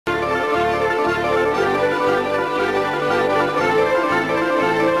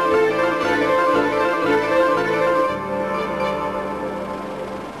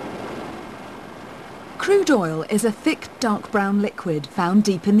Crude oil is a thick, dark brown liquid found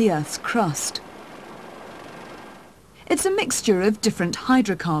deep in the Earth's crust. It's a mixture of different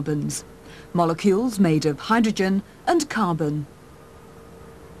hydrocarbons, molecules made of hydrogen and carbon.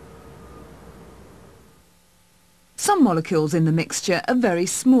 Some molecules in the mixture are very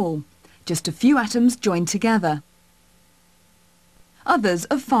small, just a few atoms joined together. Others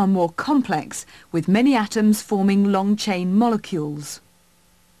are far more complex, with many atoms forming long-chain molecules.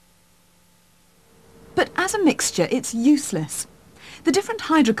 But as a mixture, it's useless. The different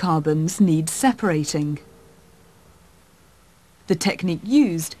hydrocarbons need separating. The technique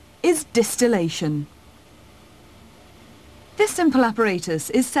used is distillation. This simple apparatus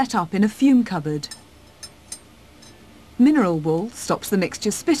is set up in a fume cupboard. Mineral wool stops the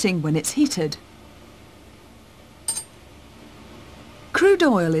mixture spitting when it's heated. Crude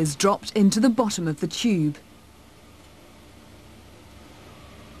oil is dropped into the bottom of the tube.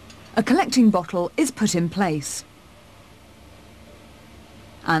 A collecting bottle is put in place.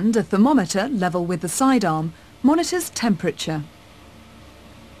 And a thermometer level with the sidearm monitors temperature.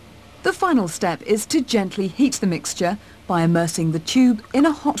 The final step is to gently heat the mixture by immersing the tube in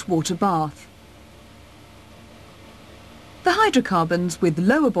a hot water bath. The hydrocarbons with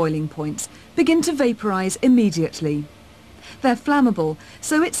lower boiling points begin to vaporize immediately. They're flammable,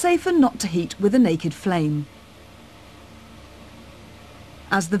 so it's safer not to heat with a naked flame.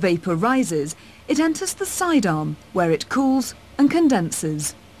 As the vapour rises, it enters the sidearm, where it cools and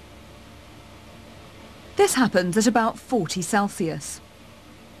condenses. This happens at about 40 Celsius.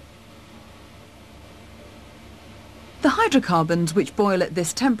 The hydrocarbons which boil at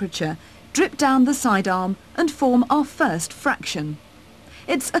this temperature drip down the sidearm and form our first fraction.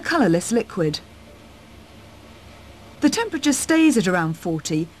 It's a colourless liquid. The temperature stays at around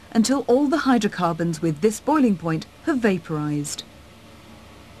 40 until all the hydrocarbons with this boiling point have vaporised.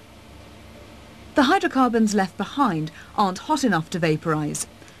 The hydrocarbons left behind aren't hot enough to vaporise.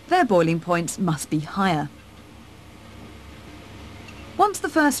 Their boiling points must be higher. Once the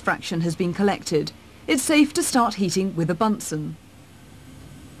first fraction has been collected, it's safe to start heating with a Bunsen.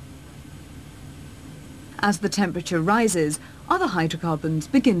 As the temperature rises, other hydrocarbons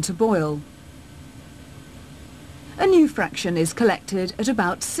begin to boil. A new fraction is collected at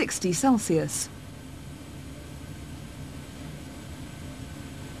about 60 Celsius.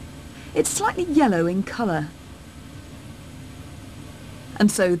 It's slightly yellow in colour. And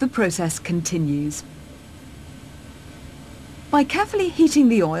so the process continues. By carefully heating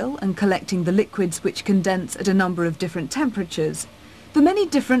the oil and collecting the liquids which condense at a number of different temperatures, the many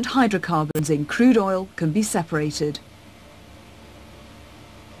different hydrocarbons in crude oil can be separated.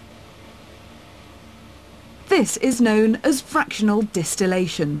 This is known as fractional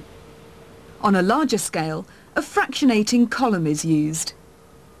distillation. On a larger scale, a fractionating column is used.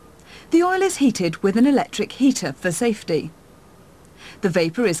 The oil is heated with an electric heater for safety. The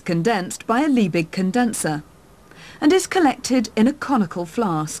vapour is condensed by a Liebig condenser and is collected in a conical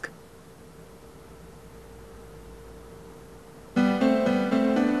flask.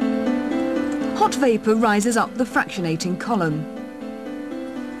 Hot vapour rises up the fractionating column.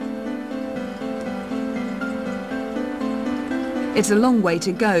 It's a long way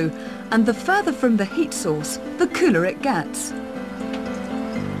to go, and the further from the heat source, the cooler it gets.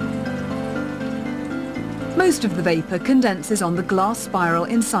 Most of the vapour condenses on the glass spiral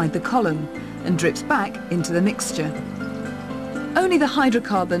inside the column and drips back into the mixture. Only the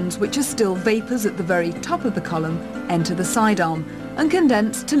hydrocarbons, which are still vapours at the very top of the column, enter the sidearm and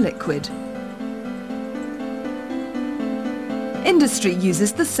condense to liquid. Industry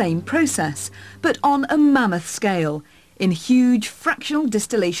uses the same process, but on a mammoth scale, in huge fractional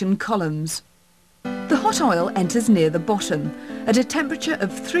distillation columns. The hot oil enters near the bottom, at a temperature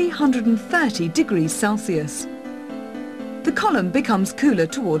of 330 degrees Celsius. The column becomes cooler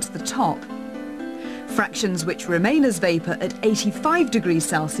towards the top. Fractions which remain as vapour at 85 degrees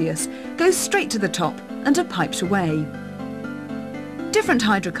Celsius go straight to the top and are piped away. Different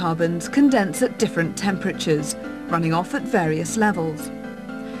hydrocarbons condense at different temperatures, running off at various levels.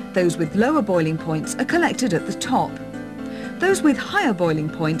 Those with lower boiling points are collected at the top. Those with higher boiling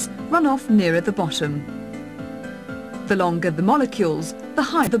points run off nearer the bottom. The longer the molecules, the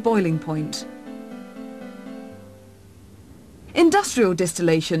higher the boiling point. Industrial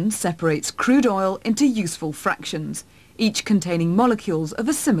distillation separates crude oil into useful fractions, each containing molecules of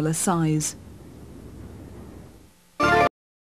a similar size.